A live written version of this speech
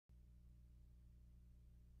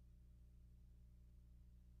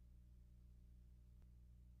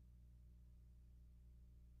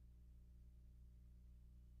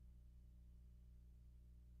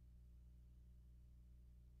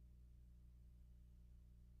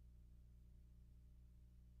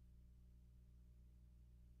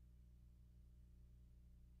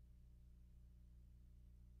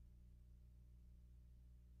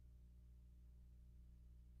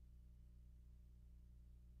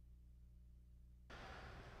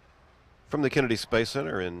From the Kennedy Space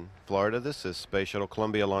Center in Florida, this is Space Shuttle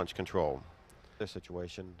Columbia Launch Control. This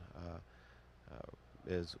situation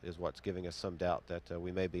is what's giving us some doubt that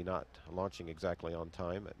we may be not launching exactly on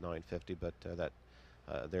time at 9:50, but that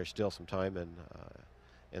there's still some time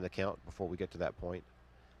in the count before we get to that point,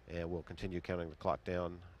 and we'll continue counting the clock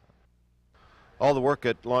down. All the work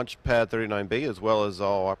at Launch Pad 39B, as well as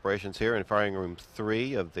all operations here in Firing Room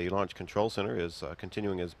 3 of the Launch Control Center, is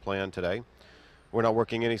continuing as planned today. We're not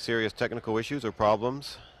working any serious technical issues or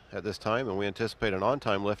problems at this time, and we anticipate an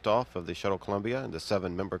on-time liftoff of the Shuttle Columbia and the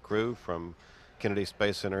 7-member crew from Kennedy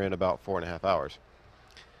Space Center in about 4.5 hours.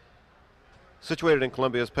 Situated in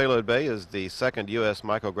Columbia's Payload Bay is the second U.S.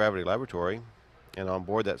 Microgravity Laboratory, and on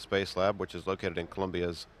board that Spacelab, which is located in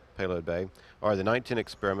Columbia's Payload Bay, are the 19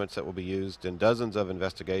 experiments that will be used in dozens of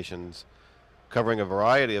investigations covering a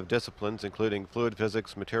variety of disciplines, including fluid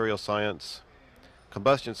physics, material science,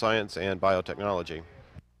 combustion science, and biotechnology.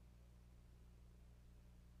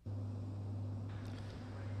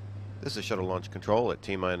 This is Shuttle Launch Control at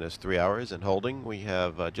T-minus 3 hours and holding. We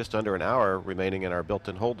have just under an hour remaining in our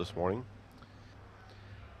built-in hold this morning.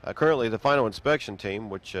 Currently, the final inspection team,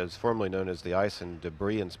 which is formerly known as the Ice and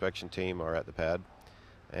Debris Inspection Team, are at the pad,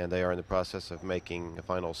 and they are in the process of making a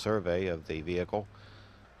final survey of the vehicle.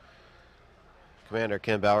 Commander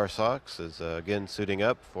Ken Bowersox is again suiting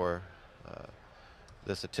up for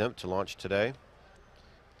this attempt to launch today.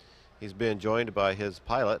 He's being joined by his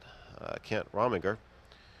pilot, Kent Rominger,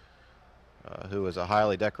 who is a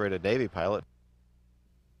highly decorated Navy pilot.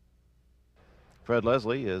 Fred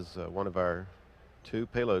Leslie is one of our 2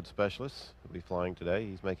 payload specialists who will be flying today.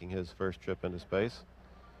 He's making his first trip into space.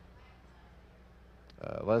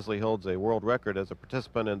 Leslie holds a world record as a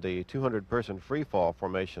participant in the 200-person free fall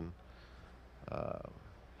formation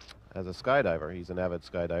as a skydiver. He's an avid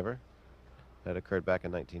skydiver. That occurred back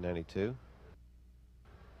in 1992.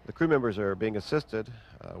 The crew members are being assisted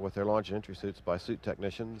with their launch and entry suits by suit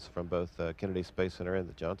technicians from both Kennedy Space Center and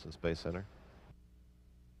the Johnson Space Center.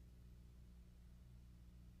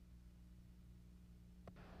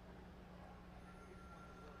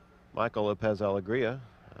 Michael Lopez-Alegria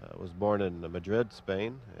was born in Madrid,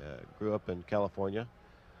 Spain, grew up in California,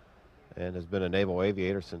 and has been a naval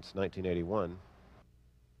aviator since 1981.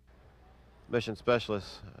 Mission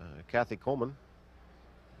Specialist Kathy Coleman,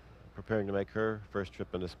 preparing to make her first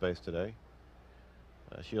trip into space today.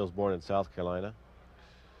 She was born in South Carolina.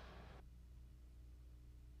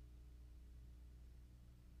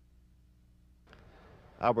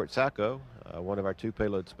 Albert Sacco, one of our 2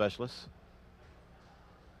 payload specialists,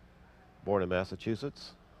 born in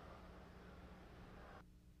Massachusetts.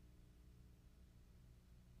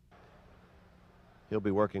 He'll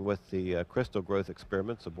be working with the crystal growth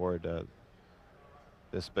experiments aboard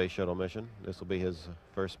this space shuttle mission. This will be his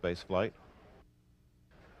first space flight.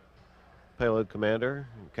 Payload Commander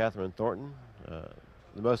Kathryn Thornton,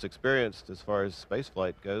 the most experienced as far as space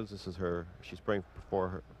flight goes. This is she's preparing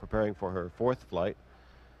for her 4th flight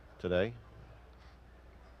today.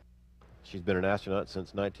 She's been an astronaut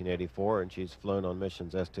since 1984, and she's flown on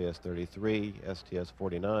missions STS-73,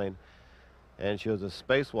 STS-49, and she was a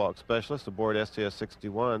spacewalk specialist aboard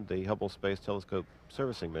STS-61, the Hubble Space Telescope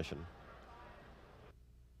servicing mission.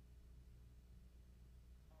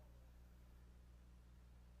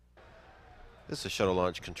 This is Shuttle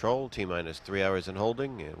Launch Control, T-minus 3 hours in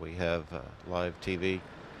holding, and we have live TV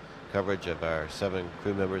coverage of our 7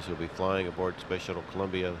 crew members who will be flying aboard Space Shuttle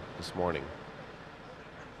Columbia this morning.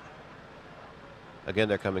 Again,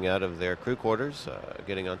 they're coming out of their crew quarters,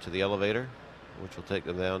 getting onto the elevator, which will take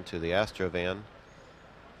them down to the Astro van,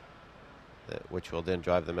 which will then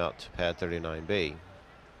drive them out to Pad 39B.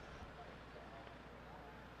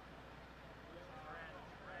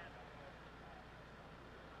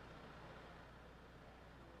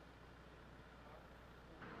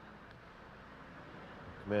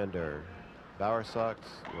 Commander Bowersox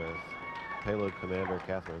with Payload Commander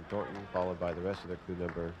Kathryn Thornton, followed by the rest of their crew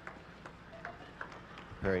member,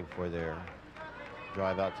 preparing for their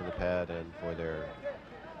drive out to the pad and for their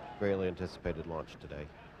greatly anticipated launch today.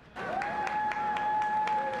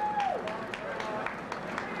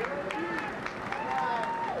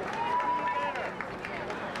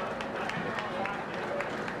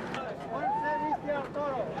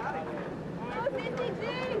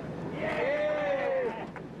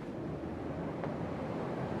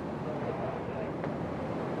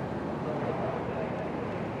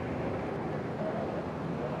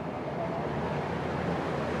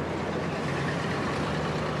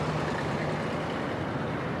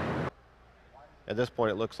 At this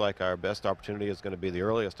point, it looks like our best opportunity is going to be the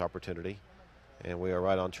earliest opportunity, and we are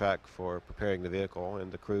right on track for preparing the vehicle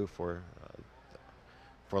and the crew for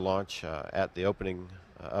for launch at the opening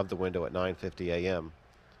of the window at 9:50 a.m.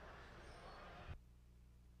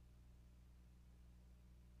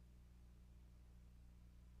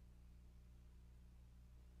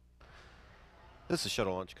 This is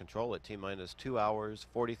shuttle launch control at T-minus 2 hours,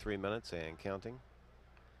 43 minutes and counting.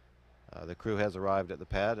 The crew has arrived at the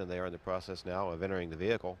pad and they are in the process now of entering the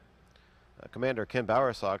vehicle. Commander Ken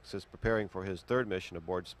Bowersox is preparing for his third mission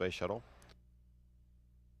aboard Space Shuttle.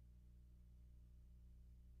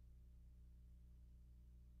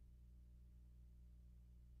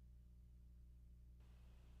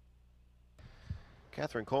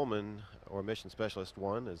 Kathryn Coleman, or Mission Specialist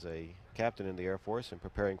 1, is a captain in the Air Force and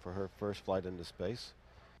preparing for her first flight into space.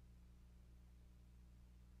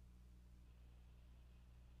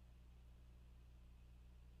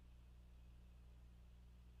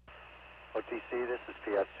 OTC, this is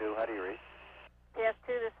PS2. How do you read? PS2,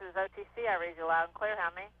 this is OTC. I read you loud and clear. How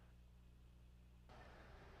many?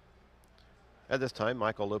 At this time,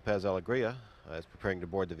 Michael Lopez-Alegria is preparing to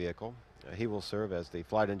board the vehicle. He will serve as the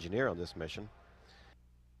flight engineer on this mission.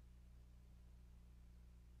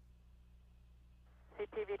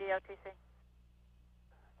 CTVD, OTC.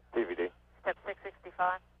 DVD. Step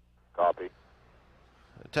 665. Copy.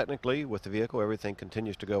 Technically, with the vehicle, everything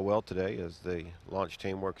continues to go well today as the launch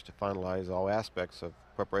team works to finalize all aspects of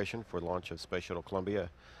preparation for the launch of Space Shuttle Columbia,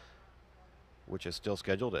 which is still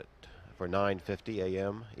scheduled for 9:50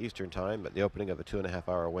 a.m. Eastern Time at the opening of a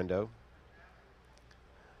 2.5-hour window.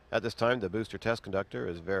 At this time, the booster test conductor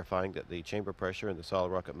is verifying that the chamber pressure in the solid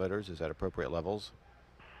rocket motors is at appropriate levels.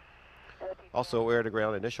 Also,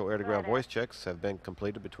 initial air-to-ground voice checks have been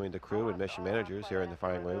completed between the crew and mission managers here in the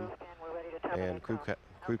firing room, and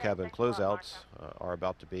crew cabin closeouts are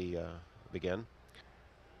about to begin.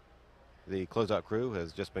 The closeout crew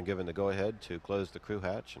has just been given the go-ahead to close the crew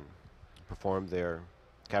hatch and perform their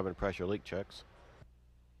cabin pressure leak checks.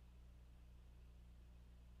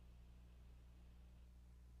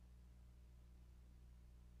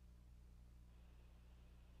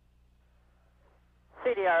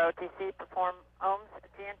 CDR, OTC. Perform ohms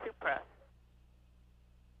GN2 press.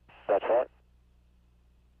 That's right.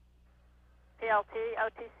 PLT,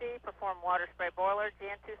 OTC. Perform water spray boiler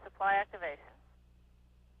GN2 supply activation.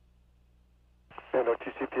 And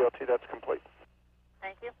OTC PLT, that's complete.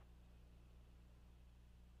 Thank you.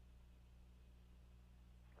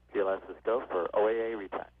 PLS is go for OAA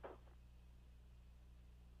retract.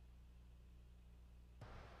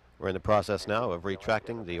 We're in the process now of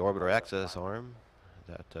retracting the orbiter access arm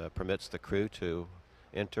that permits the crew to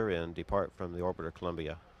enter and depart from the orbiter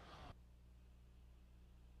Columbia.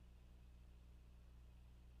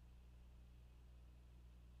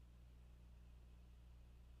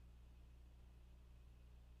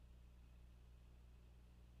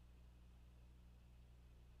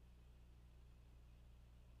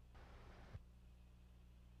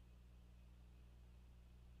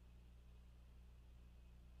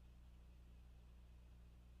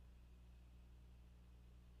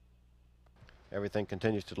 Everything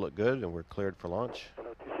continues to look good and we're cleared for launch.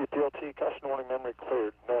 OTC PLT, caution warning memory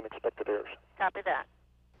cleared. No unexpected errors. Copy that.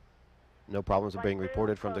 No problems are being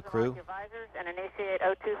reported from the crew. Your visors and initiate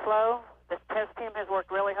O2 flow. This test team has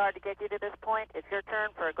worked really hard to get you to this point. It's your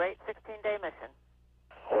turn for a great 16-day mission.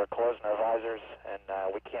 We're closing our visors and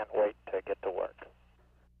we can't wait to get to work.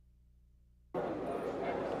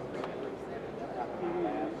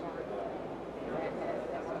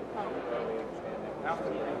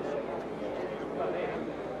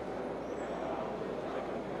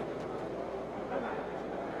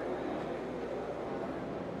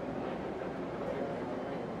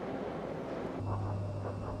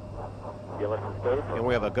 And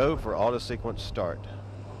we have a go for auto sequence start.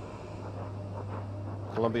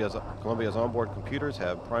 Columbia's onboard computers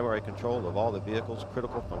have primary control of all the vehicle's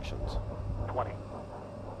critical functions. 20.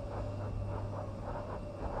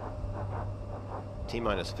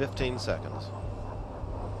 T-minus 15 seconds.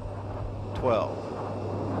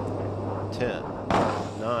 12, 10,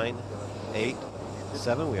 9, 8,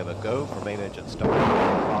 7. We have a go for main engine start.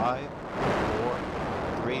 5,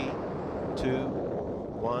 4, 3, 2,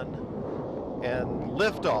 1. And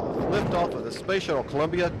liftoff. Liftoff of the Space Shuttle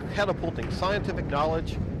Columbia, catapulting scientific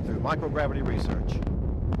knowledge through microgravity research.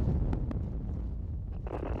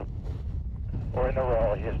 We're in a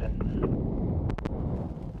roll, Houston.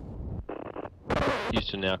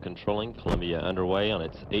 Houston now controlling. Columbia underway on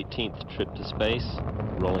its 18th trip to space,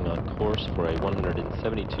 rolling on course for a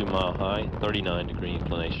 172-mile high, 39-degree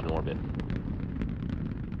inclination orbit.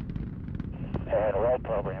 And roll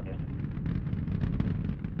program, Houston.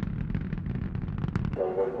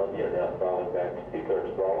 Columbia now falling back to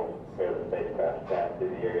 2/3 throttle. prepare the spacecraft path through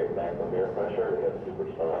the area of maximum air pressure. We have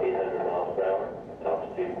supersonic 800 miles per hour,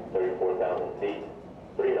 altitude 34,000 feet,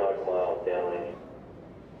 3 nautical miles downrange.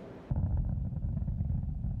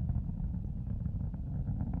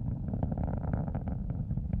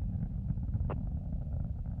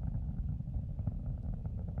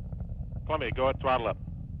 Columbia, go ahead, throttle up.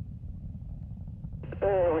 We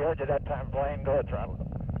heard you that time, Blaine. Go ahead, throttle.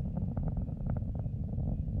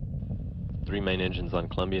 3 main engines on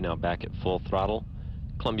Columbia now back at full throttle.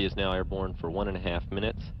 Columbia is now airborne for 1.5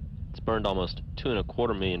 minutes. It's burned almost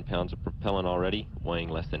 2.25 million pounds of propellant already, weighing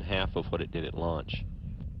less than half of what it did at launch.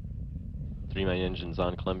 3 main engines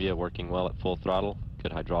on Columbia working well at full throttle.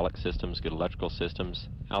 Good hydraulic systems, good electrical systems.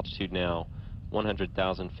 Altitude now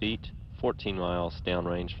 100,000 feet, 14 miles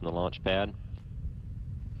downrange from the launch pad.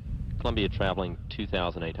 Columbia traveling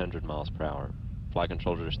 2,800 miles per hour. Flight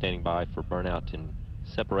controllers are standing by for burnout and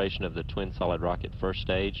separation of the twin solid rocket first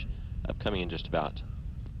stage, upcoming in just about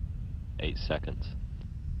 8 seconds.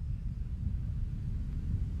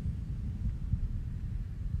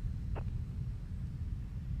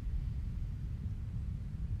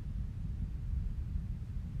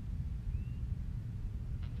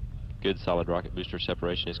 Good solid rocket booster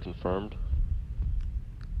separation is confirmed.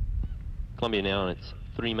 Columbia now on its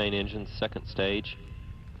 3 main engines, second stage.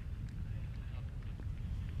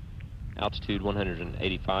 Altitude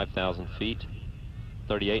 185,000 feet,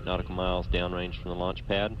 38 nautical miles downrange from the launch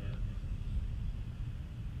pad.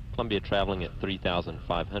 Columbia traveling at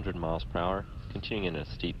 3,500 miles per hour, continuing in a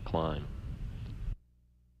steep climb.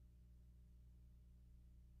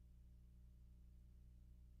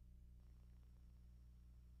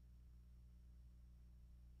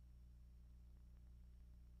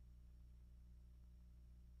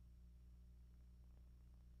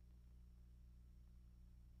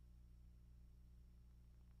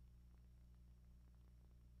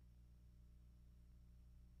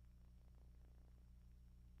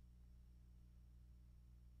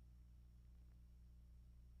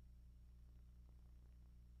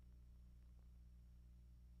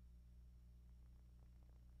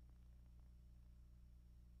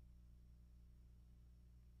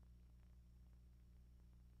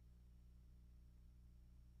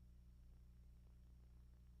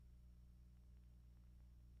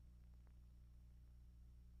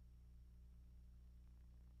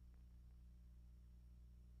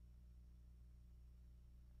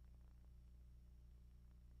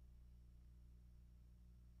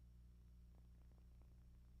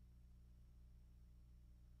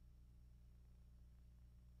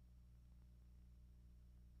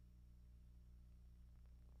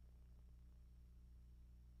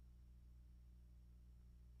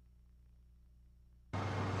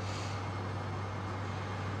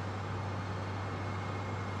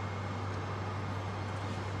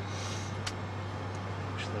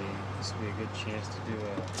 This would be a good chance to do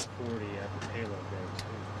a 40 after payload day too.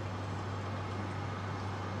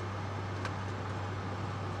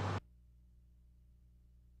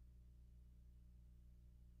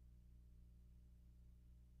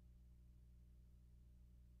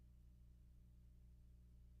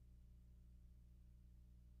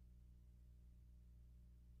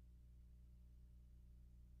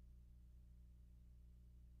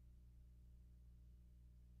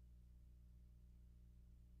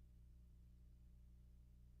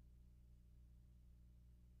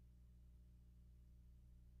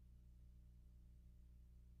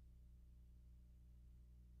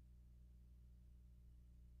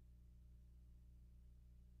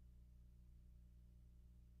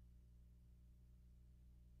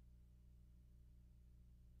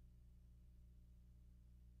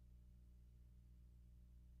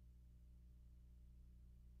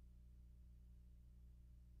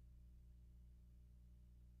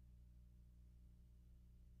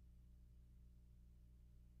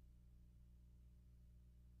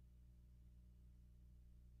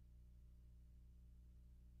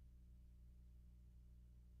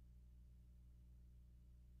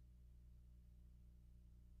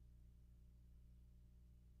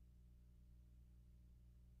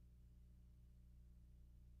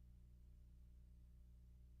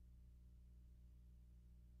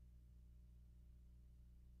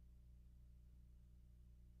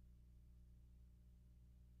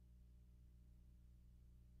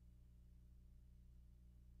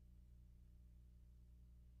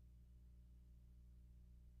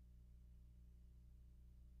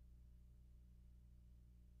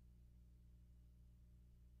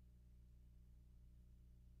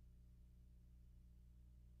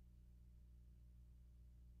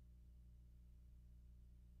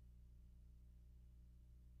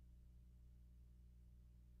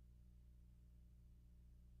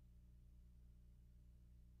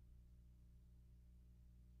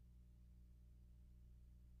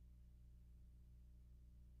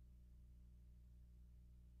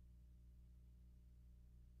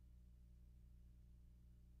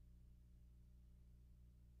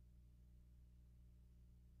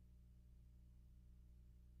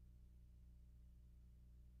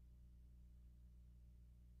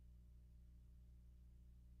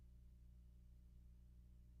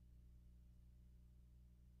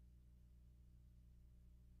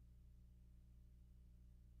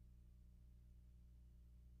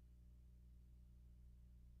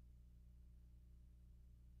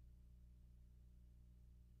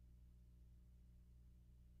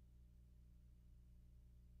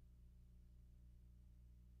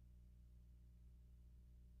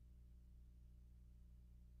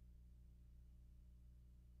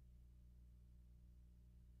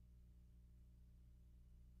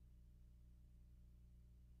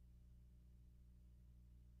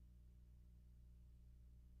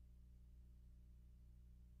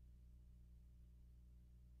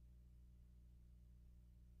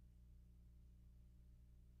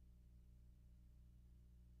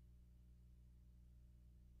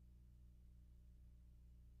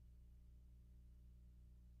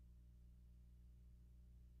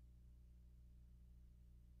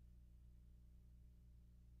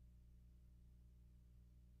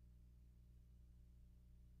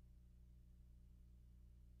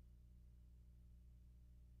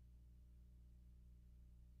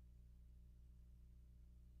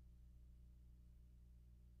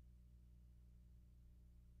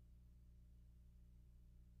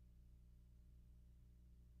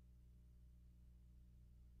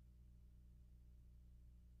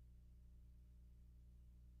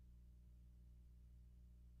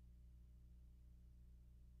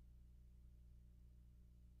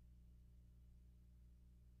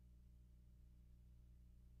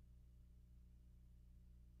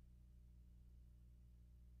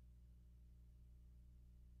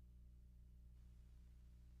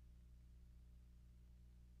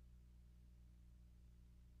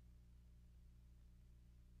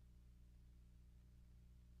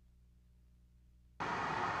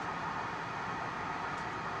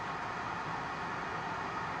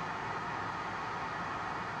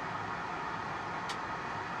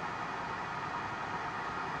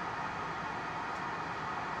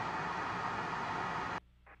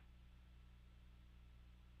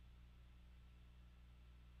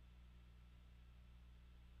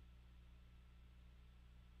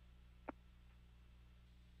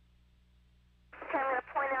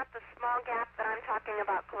 thinking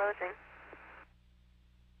about closing.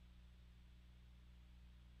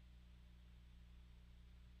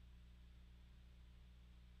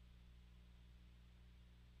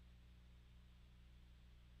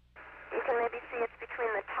 You can maybe see it's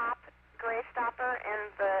between the top gray stopper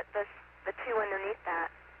and the two underneath that.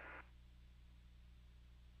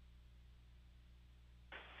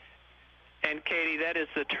 And Katie, that is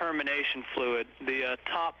the termination fluid. The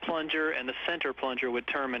top plunger and the center plunger would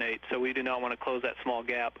terminate, so we do not want to close that small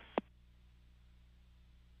gap.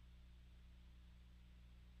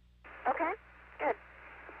 Okay, good.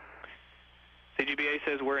 CGBA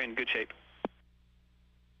says we're in good shape.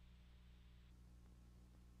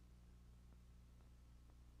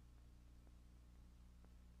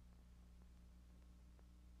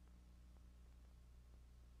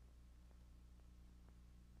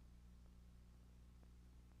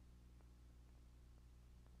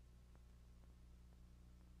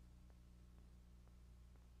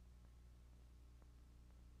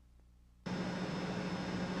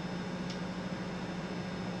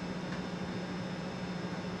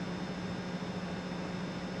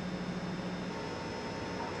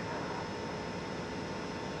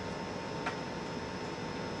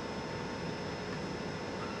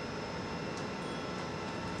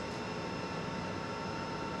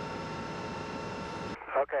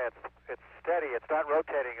 Okay, it's steady. It's not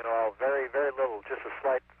rotating at all. Very, very little. Just a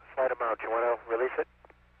slight amount. You want to release it?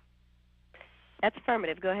 That's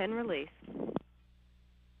affirmative. Go ahead and release.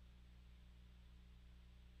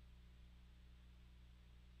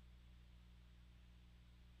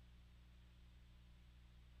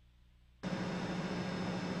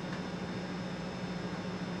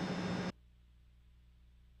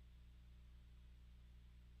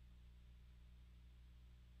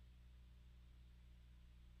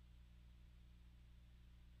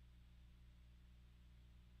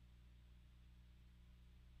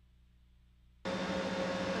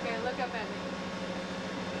 Look up at me.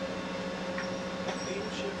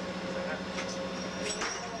 Yes,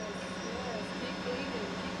 keep cleaning,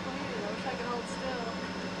 I wish I could hold still.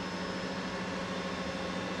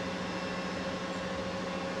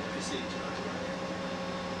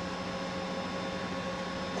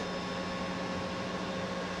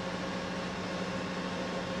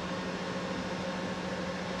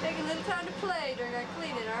 Taking a little time to play during our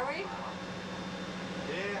cleaning, are we?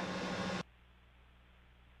 Yeah.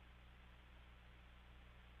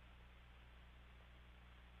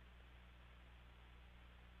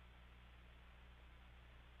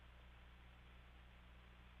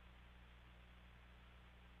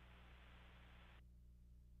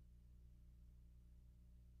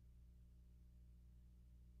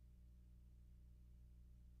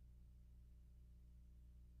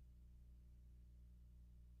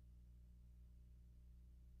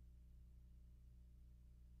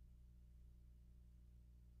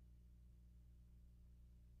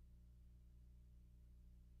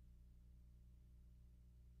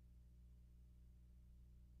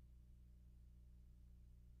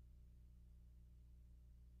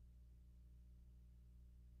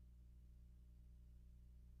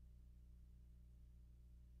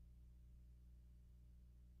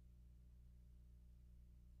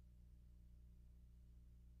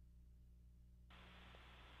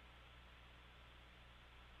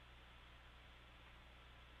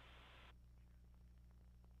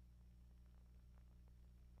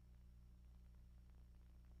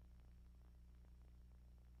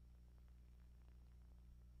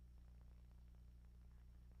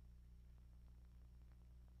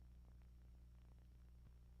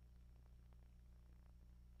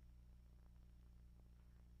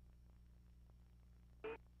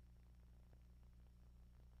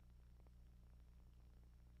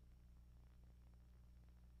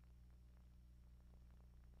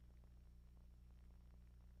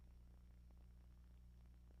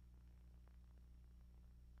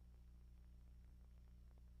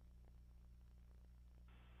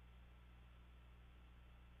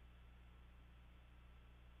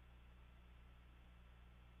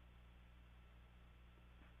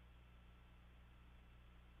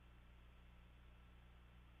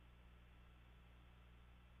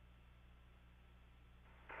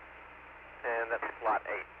 And that's slot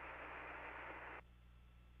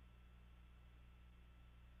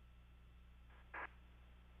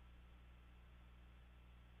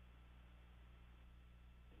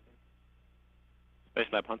 8.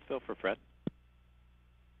 Spacelab Huntsville for Fred.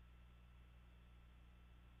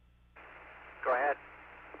 Go ahead.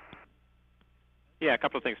 Yeah, a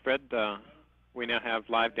couple of things, Fred. We now have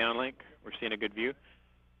live downlink. We're seeing a good view.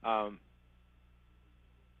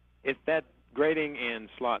 Is that grading in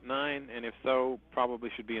slot 9, and if so, probably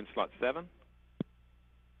should be in slot 7.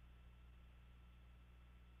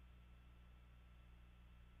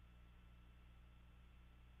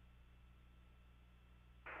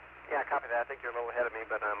 Yeah, copy that. I think you're a little ahead of me,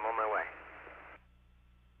 but I'm on my way.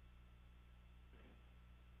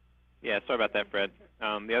 Yeah, sorry about that, Fred.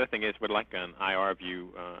 The other thing is we'd like an IR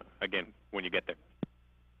view, again, when you get there.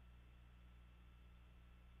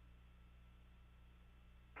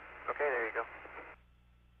 Okay, there you go.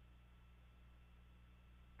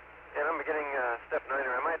 And I'm beginning step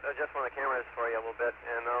 9er. I might adjust one of the cameras for you a little bit,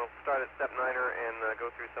 and I'll start at step 9er and go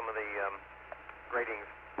through some of the gradings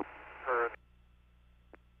per...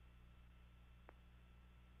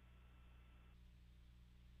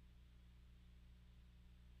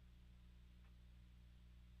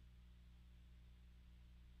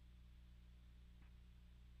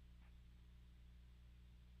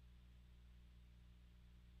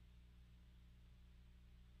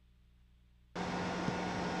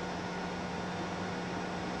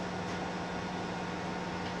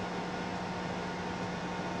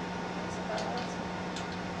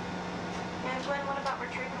 And Glenn, what about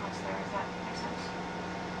retrieving what's there? Does that make sense?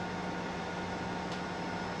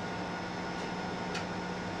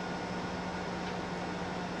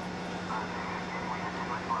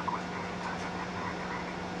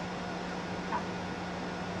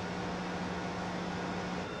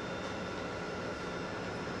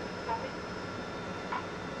 Copy.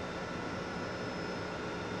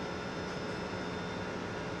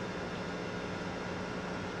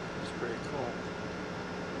 It's pretty cool.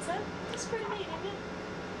 Is that? That's pretty neat, isn't it?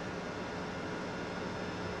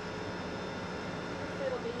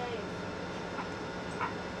 It'll behave.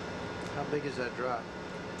 How big is that drop?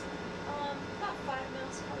 About 5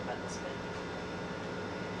 mils, probably about this big.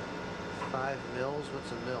 5 mils?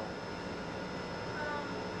 What's a mil?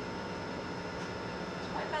 It's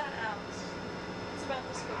probably about an ounce. It's about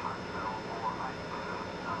this big.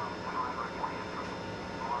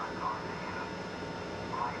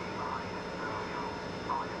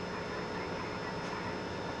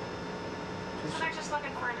 So they're just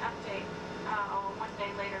looking for an update on 1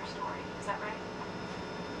 day later story. Is that right?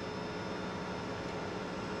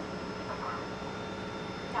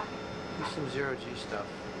 Yeah. Do some zero-G stuff.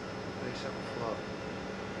 Make something float.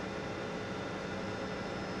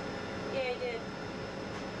 Yeah, I did.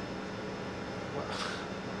 Well,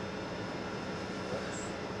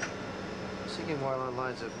 I was thinking more along the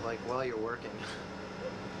lines of, like, while you're working.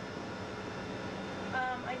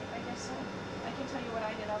 I guess so. I can tell you what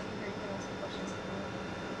I did. I'll be very good on some questions.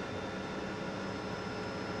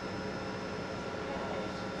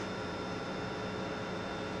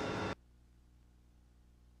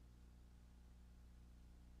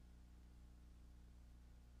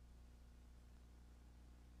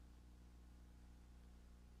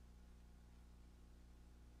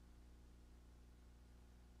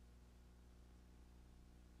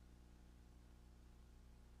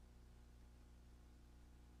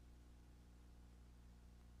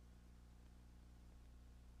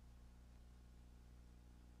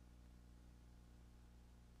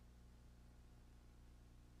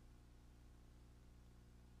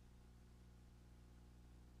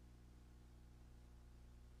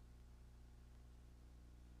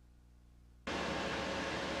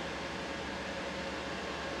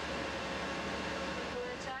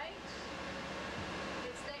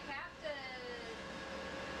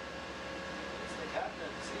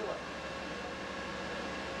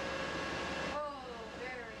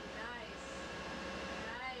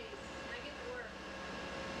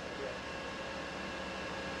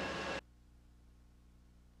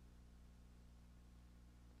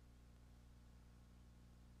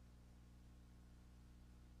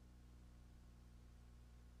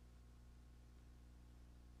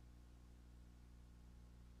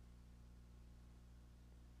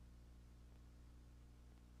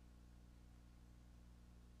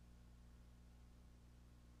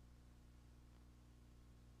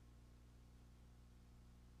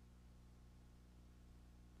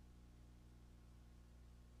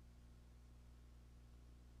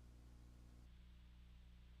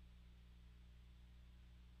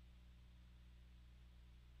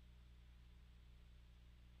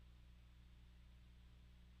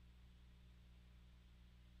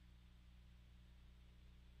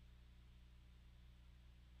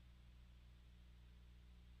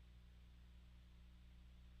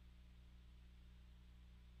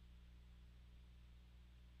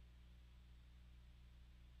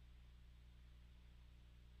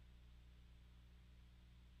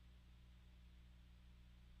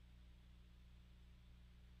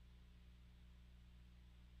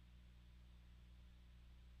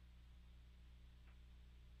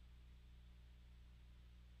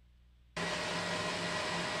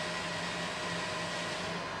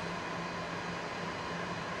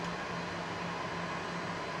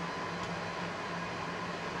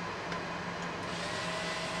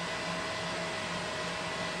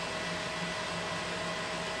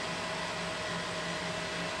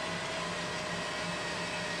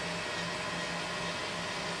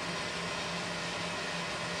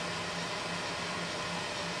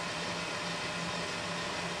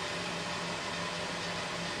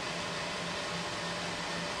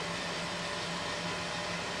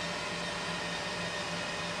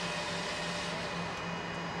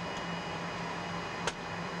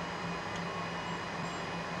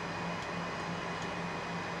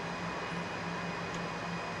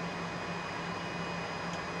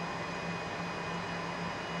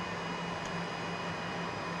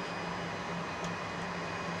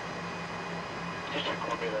 Houston,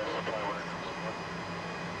 Columbia, the supply order comes in.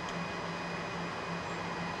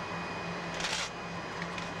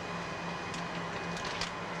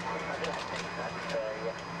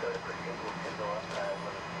 Yeah, go to proceed with signal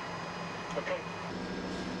okay.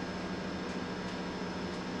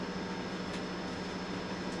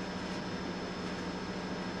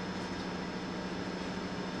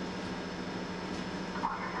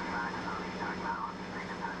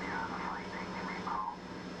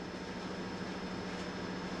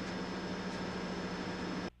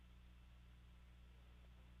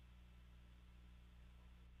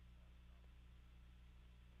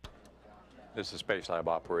 This is Spacelab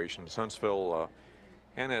Operations Huntsville,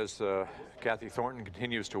 and as Kathy Thornton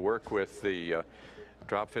continues to work with the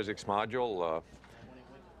drop physics module,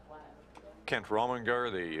 Kent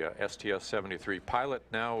Rominger, the STS-73 pilot,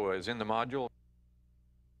 now is in the module.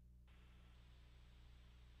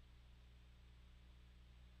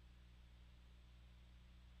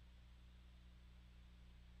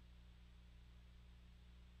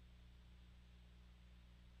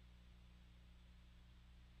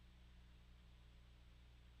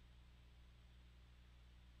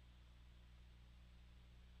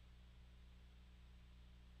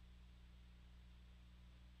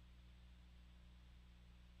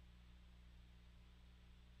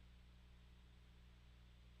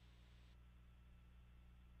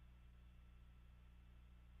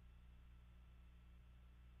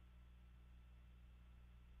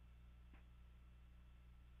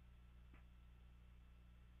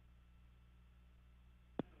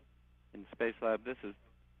 In Spacelab, this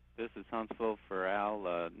is Huntsville for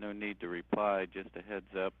Al. No need to reply. Just a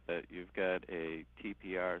heads up that you've got a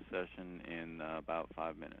TPR session in about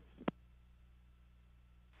 5 minutes.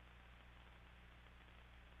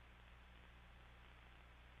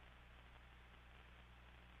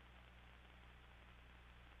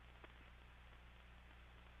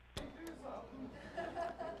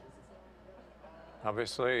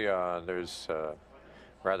 Obviously, there's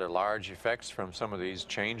rather large effects from some of these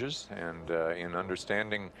changes, and in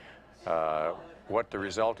understanding what the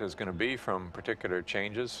result is going to be from particular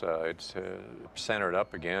changes, it's centered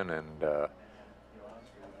up again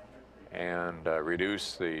and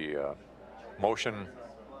reduce the motion.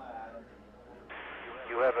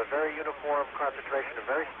 You have a very uniform concentration of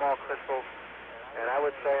very small crystals, and I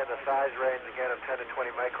would say in the size range again of 10 to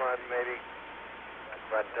 20 microns maybe,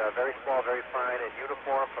 but very small, very fine, and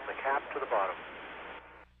uniform from the cap to the bottom.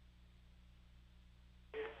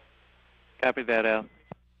 Copy that, Al.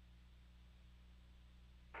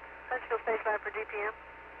 Huntsville Spacelab for DPM.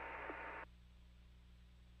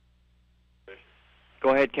 Go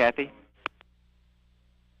ahead, Kathy.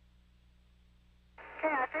 Okay,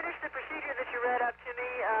 I finished the procedure that you read up to me.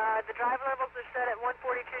 The drive levels are set at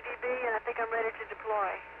 142 dB, and I think I'm ready to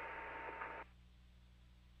deploy.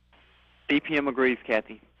 DPM agrees,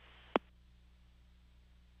 Kathy.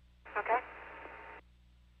 Okay.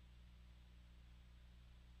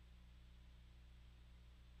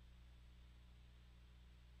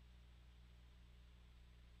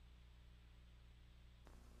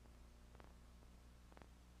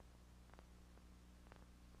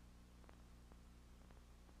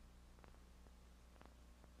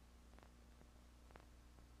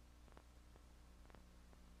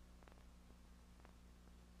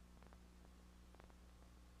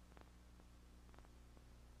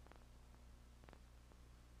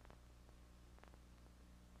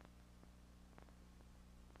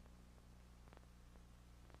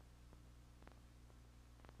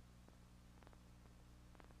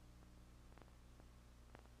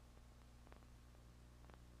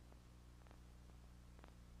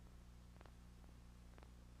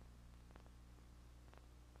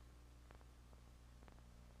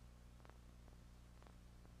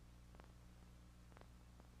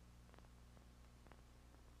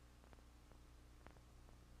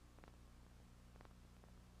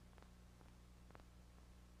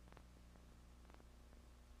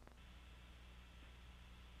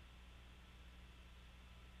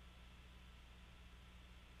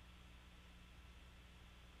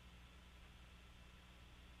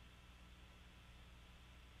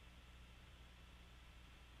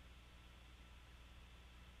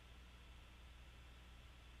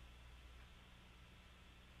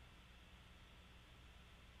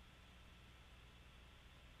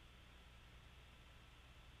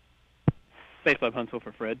 Spacelab Huntsville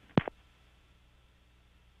for Fred.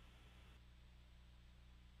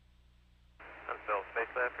 Huntsville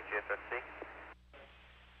Spacelab for GFFC.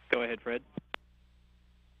 Go ahead, Fred.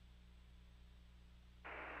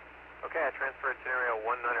 Okay, I transferred scenario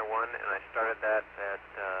 191, and I started that at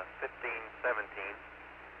 1517.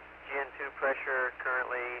 GN2 pressure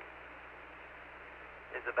currently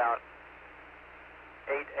is about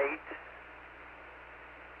 8.8.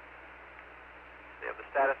 We have the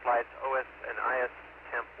status lights, OS and IS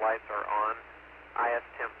temp lights are on. IS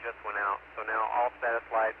temp just went out, so now all status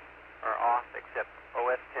lights are off except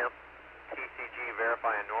OS temp, TCG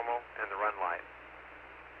verify and normal, and the run light.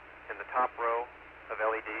 And the top row of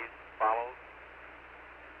LEDs follows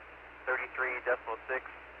 33.6,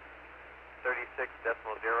 36.0,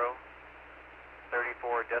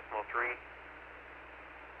 34.3,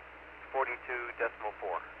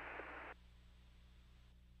 42.4.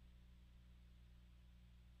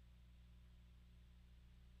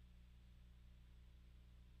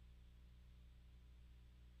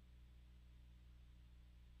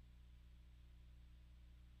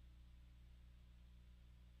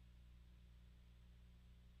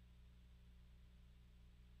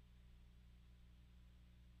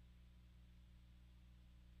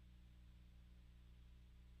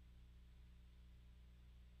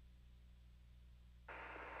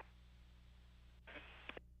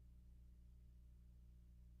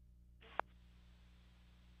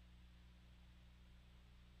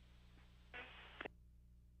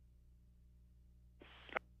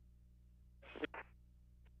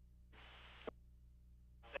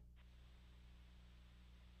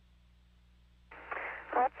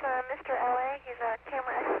 That's Mr. LA. He's a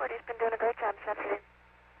camera expert. He's been doing a great job this afternoon.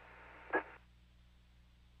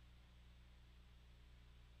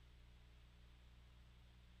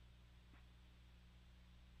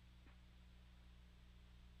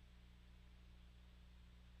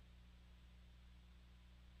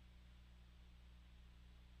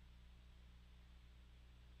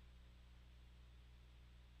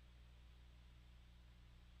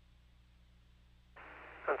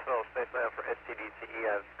 Huntsville Spacelab for STDCE.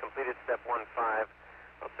 I've completed step 1.5.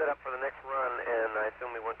 I'll set up for the next run, and I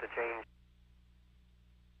assume we want to change.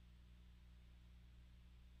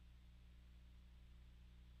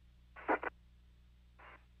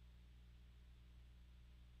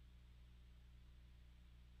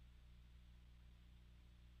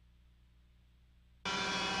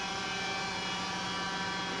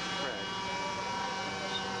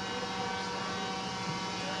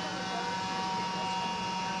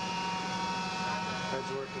 Fred's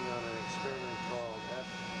working on an experiment called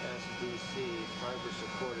FSBC,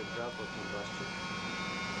 fiber-supported droplet combustion.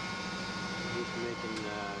 He's making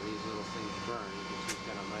these little things burn. You can see he's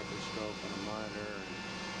got a microscope and a monitor, and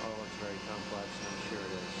all looks very complex, and I'm sure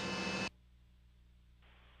it is.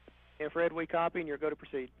 Yeah, Fred, we copy, and you're go to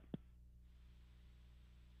proceed.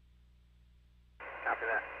 Copy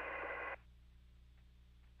that.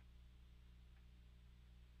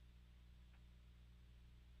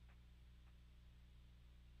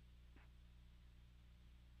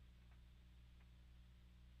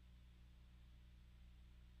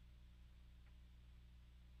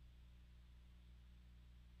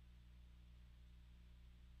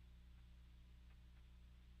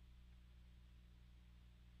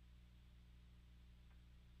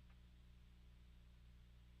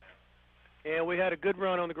 And we had a good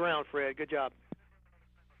run on the ground, Fred. Good job.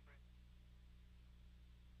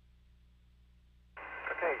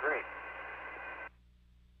 Okay, great.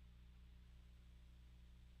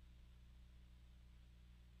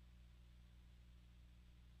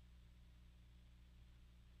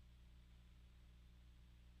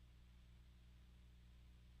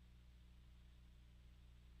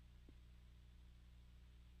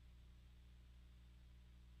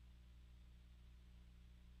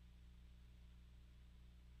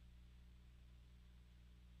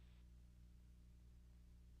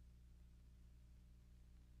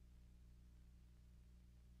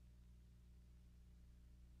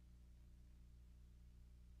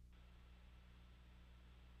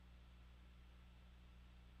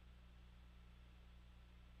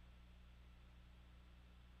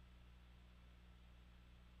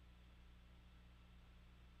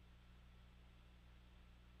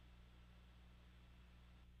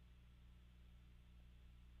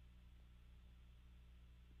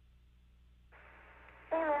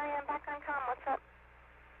 Hey, Larry, I'm back on comm. What's up?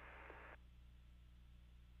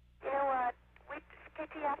 You know,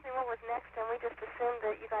 KT asked me what was next, and we just assumed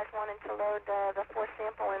that you guys wanted to load the fourth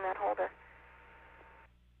sample in that holder.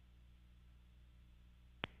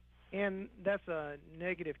 And that's a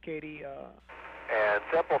negative, Katie. And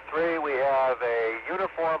sample 3, we have a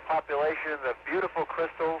uniform population of beautiful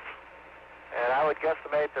crystals, and I would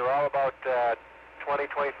guesstimate they're all about 20,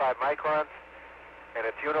 25 microns. And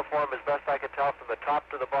it's uniform as best I can tell from the top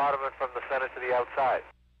to the bottom and from the center to the outside.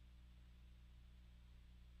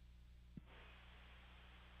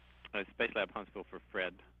 Spacelab Huntsville for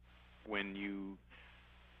Fred. When when you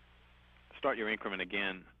start your increment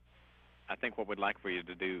again, I think what we'd like for you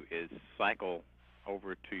to do is cycle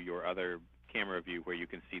over to your other camera view where you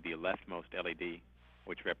can see the leftmost LED,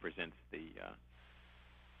 which represents the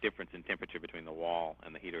difference in temperature between the wall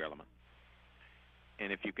and the heater element.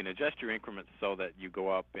 And if you can adjust your increments so that you go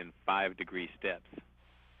up in 5-degree steps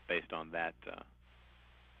based on that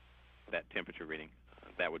that temperature reading,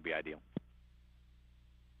 that would be ideal.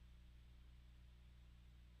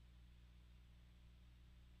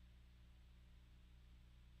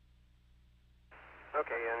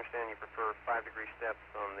 Okay, I understand you prefer 5-degree steps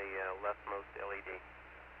on the leftmost LED.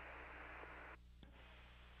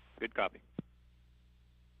 Good copy.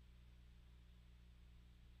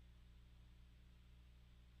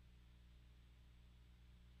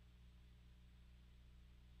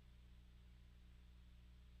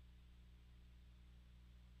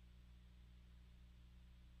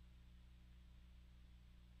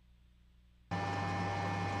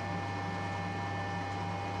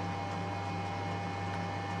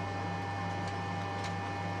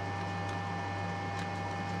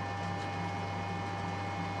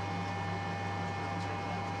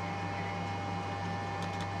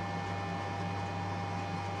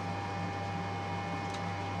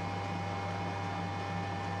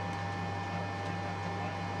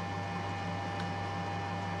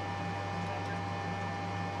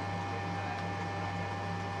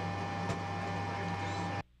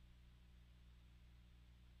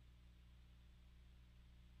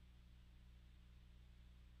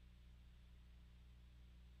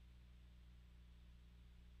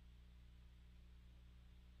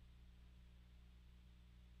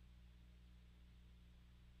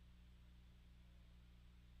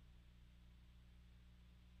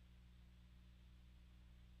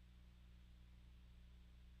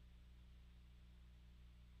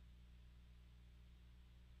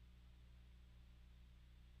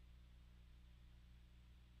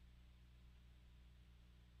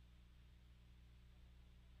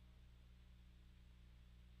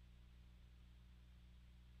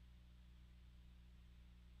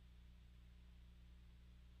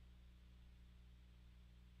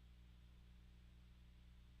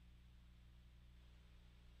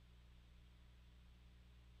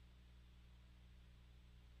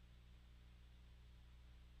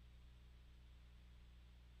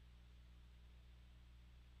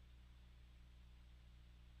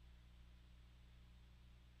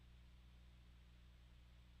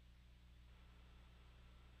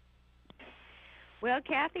 Well,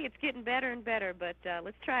 Kathy, it's getting better and better, but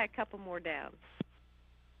let's try a couple more down.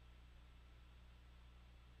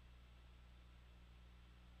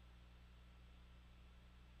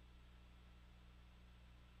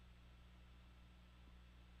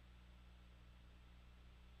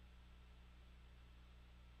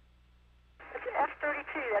 It's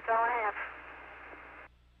F-32, that's all I have.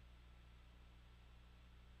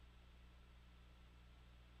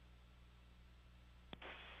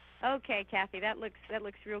 Okay, Kathy, that looks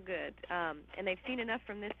real good. And they've seen enough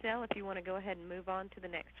from this cell if you want to go ahead and move on to the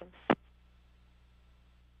next one.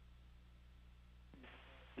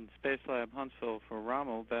 In Spacelab Huntsville for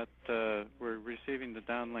Rommel, that we're receiving the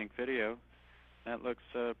downlink video. That looks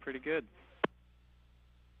pretty good.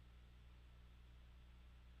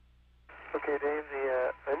 Okay, Dave,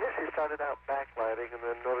 I initially started out backlighting and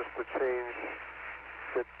then noticed the change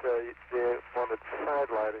that they wanted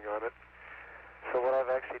side lighting on it. So what I've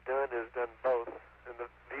actually done is done both. And the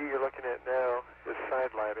view you're looking at now is side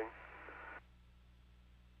lighting.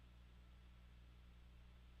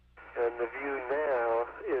 And the view now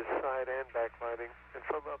is side and backlighting. And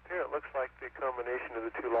from up here, it looks like the combination of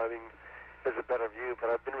the two lighting is a better view, but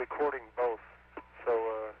I've been recording both. So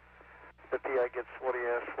the PI gets what he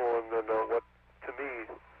asked for, and then what, to me,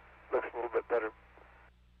 looks a little bit better.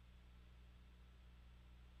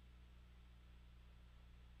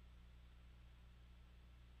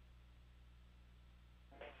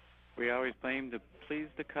 We always aim to please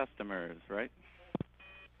the customers, right?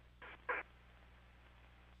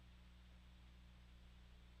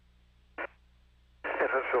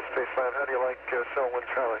 Huntsville Spaceline, how do you like Cell 1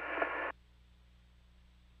 Charlie?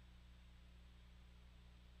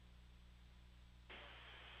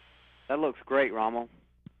 That looks great, Rommel.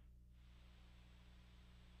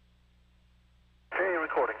 Okay,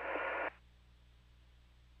 recording.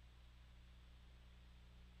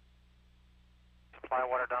 Supply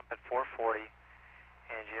water dump at 440,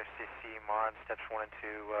 and GFCC mod steps 1 and 2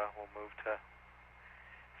 will move to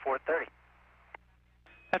 430.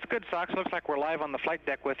 That's good, Sox. Looks like we're live on the flight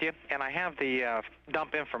deck with you, and I have the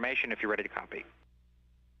dump information if you're ready to copy.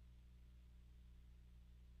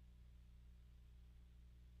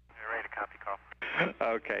 You're ready to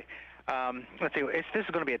Okay. Let's see. This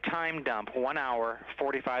is going to be a time dump, 1 hour,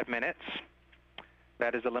 45 minutes.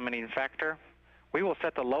 That is the limiting factor. We will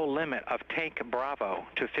set the low limit of tank Bravo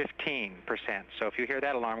to 15%. So if you hear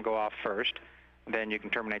that alarm go off first, then you can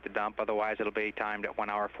terminate the dump. Otherwise, it'll be timed at 1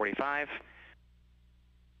 hour 45.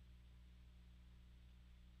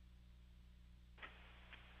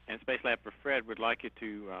 And Spacelab for Fred would like you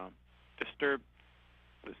to disturb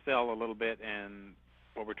the cell a little bit, and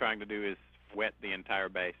what we're trying to do is wet the entire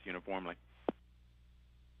base uniformly.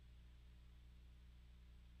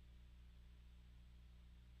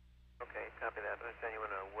 Okay, copy that. I understand you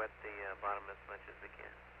want to wet the bottom as much as we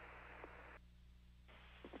can.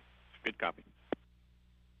 Good copy.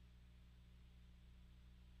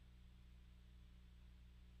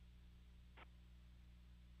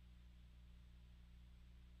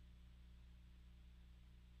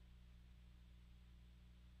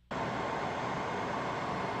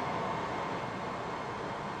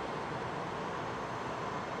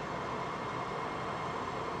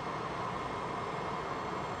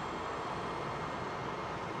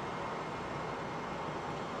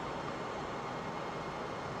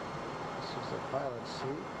 This is the pilot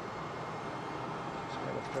seat. It's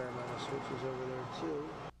got a fair amount of switches over there too.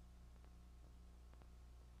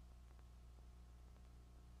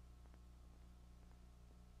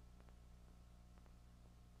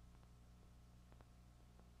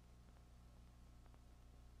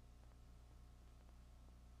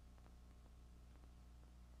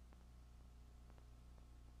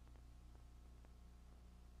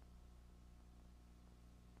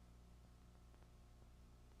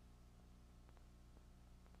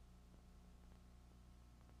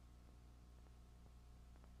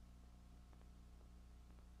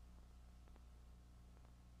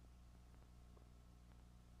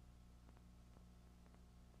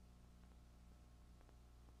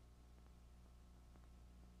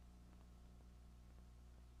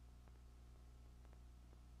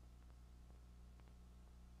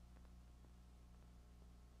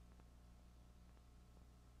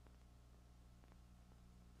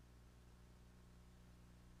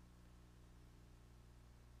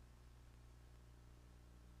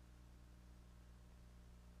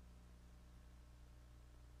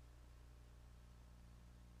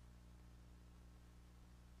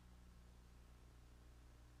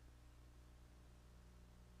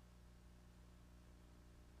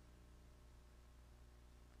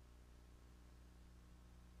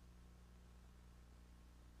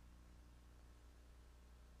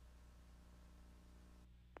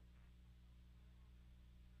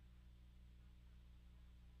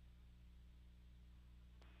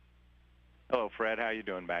 Hello, Fred. How you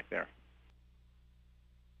doing back there?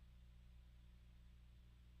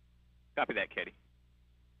 Copy that, Katie.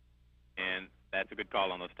 And that's a good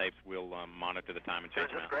call on those tapes. We'll monitor the time and change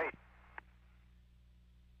them out. Great.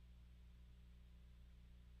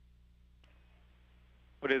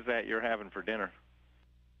 What is that you're having for dinner?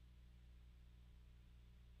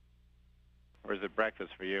 Or is it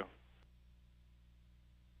breakfast for you?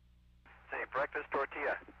 Say, breakfast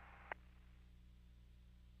tortilla.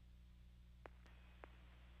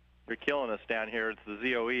 You're killing us down here. It's the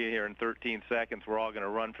ZOE here in 13 seconds. We're all going to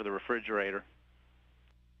run for the refrigerator.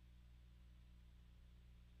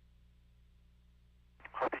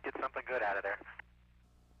 Hope you get something good out of there.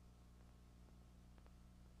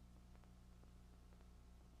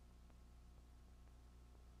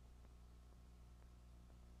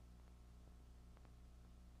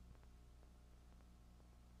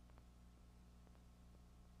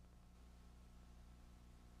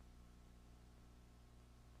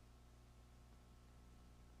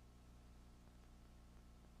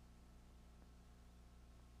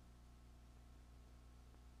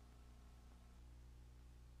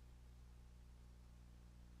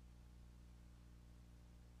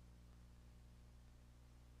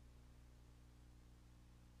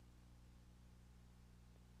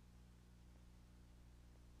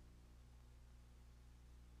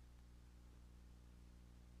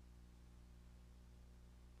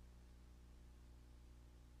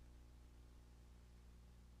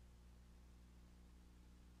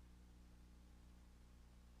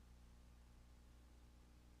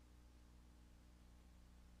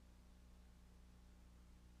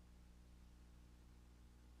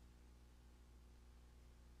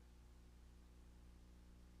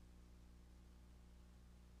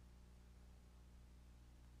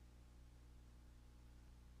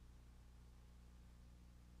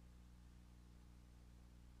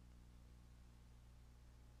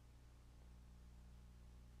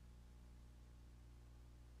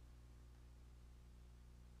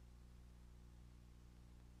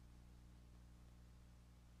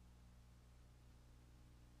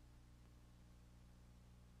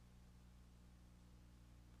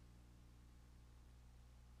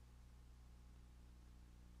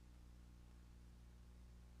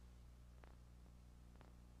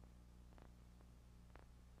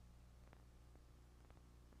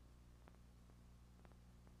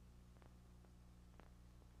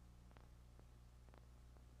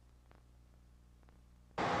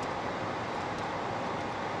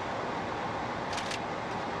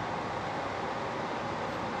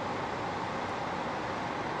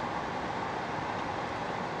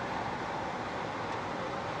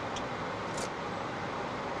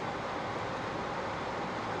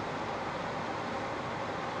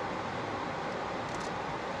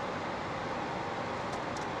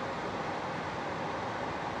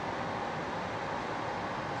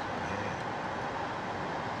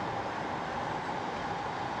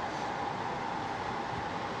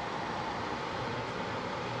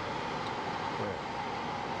 Where?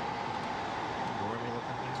 Where are we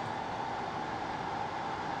looking at?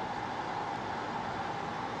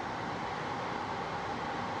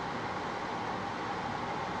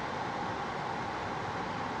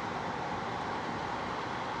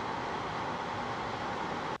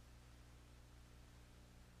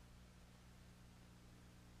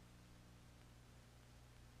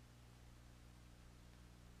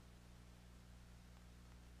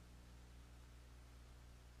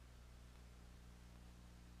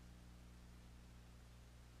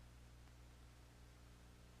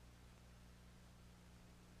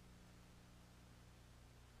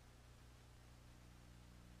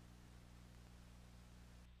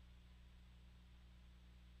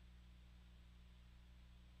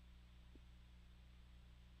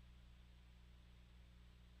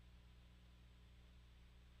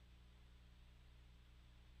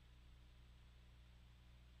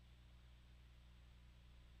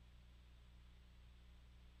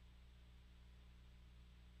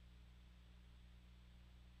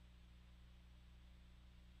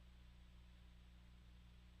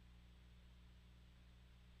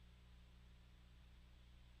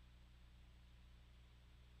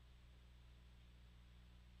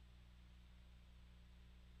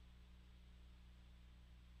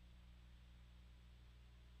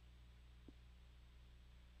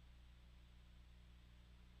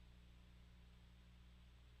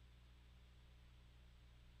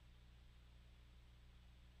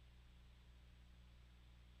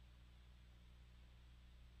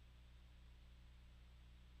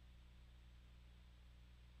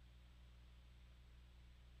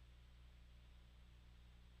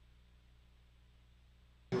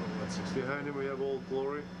 Behind him we have Old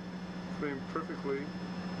Glory, framed perfectly,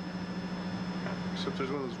 except there's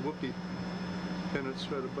one of those whoopee pennants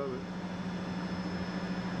right above it.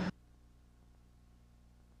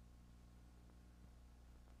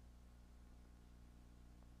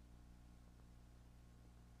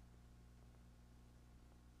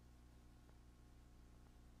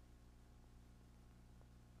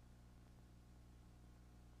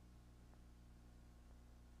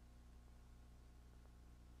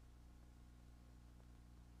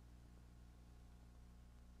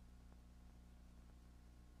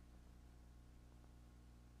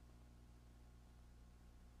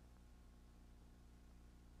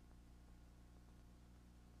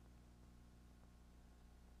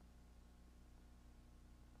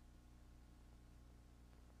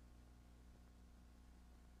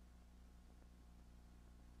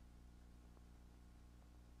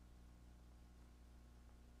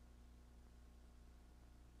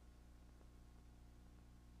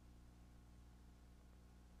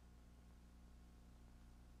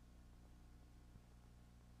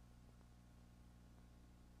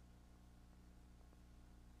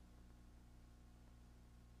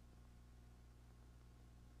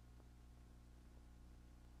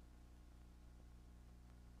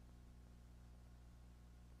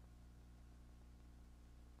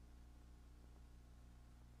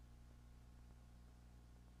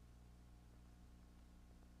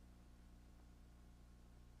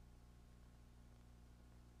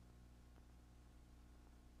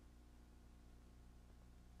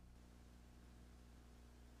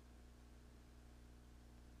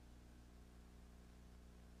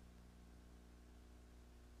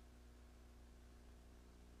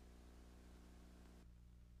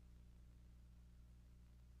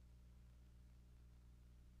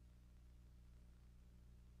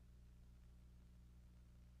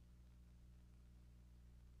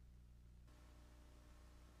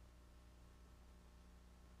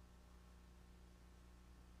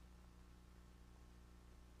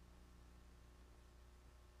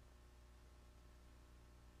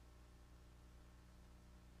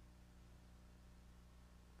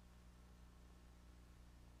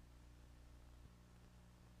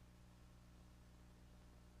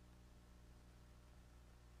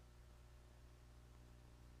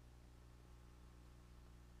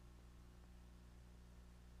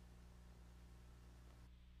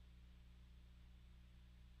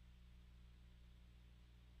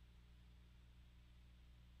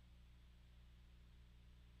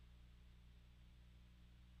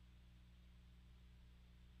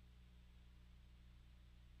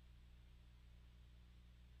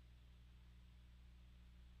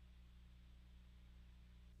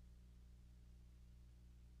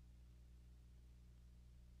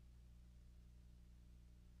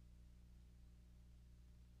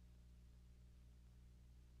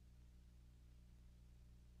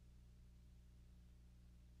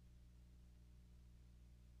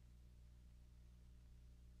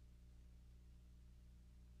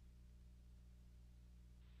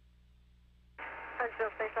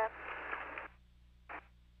 Huntsville Space Lab.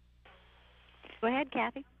 Go ahead,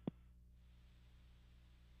 Kathy.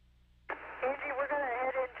 Angie, we're going to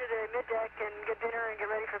head into the middeck and get dinner and get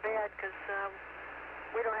ready for bed because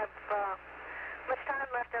we don't have much time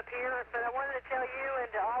left up here. But I wanted to tell you and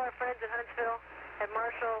to all our friends at Huntsville and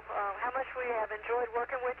Marshall how much we have enjoyed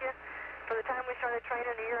working with you. From the time we started training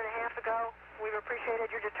a year and a half ago, we've appreciated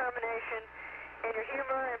your determination and your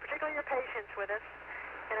humor and particularly your patience with us.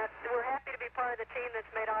 And we're happy to be part of the team that's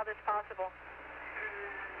made all this possible.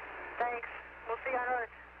 Thanks. We'll see you on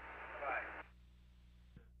Earth.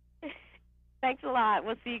 Bye. Thanks a lot.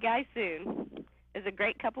 We'll see you guys soon. It was a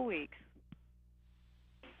great couple weeks.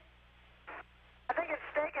 I think it's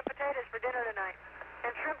steak and potatoes for dinner tonight.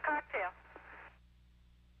 And shrimp cocktail.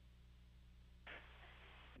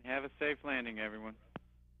 Have a safe landing, everyone.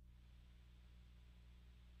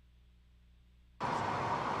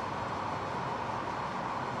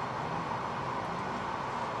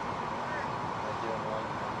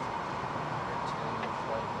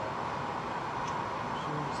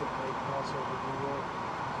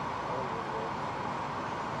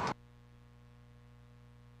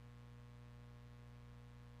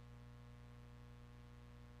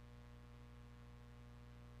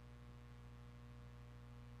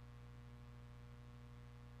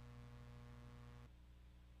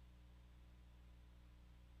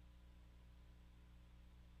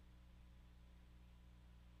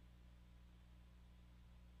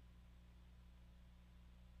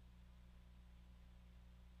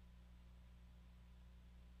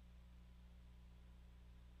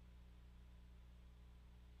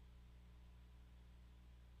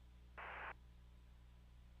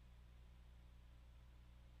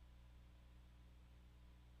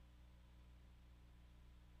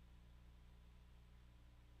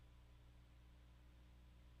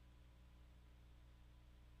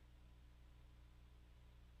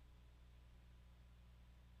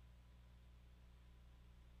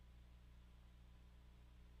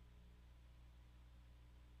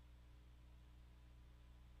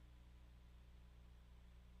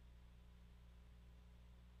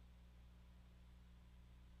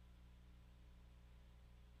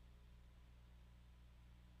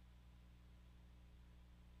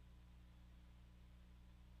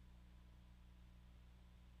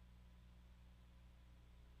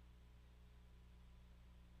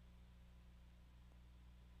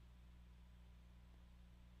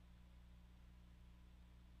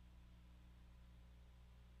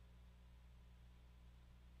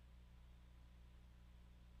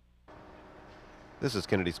 This is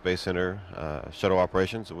Kennedy Space Center shuttle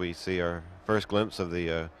operations. We see our first glimpse of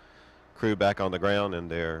the crew back on the ground in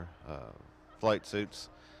their flight suits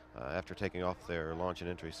after taking off their launch and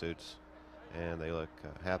entry suits, and they look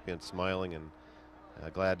happy and smiling and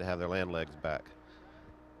glad to have their land legs back.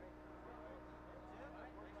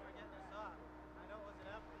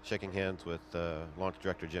 Shaking hands with Launch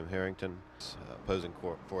Director Jim Harrington, posing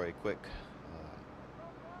for a quick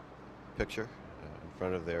picture in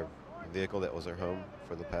front of their vehicle that was their home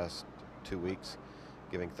for the past 2 weeks,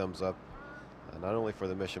 giving thumbs up not only for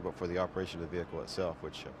the mission but for the operation of the vehicle itself,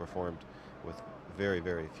 which performed with very,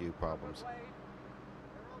 very few problems.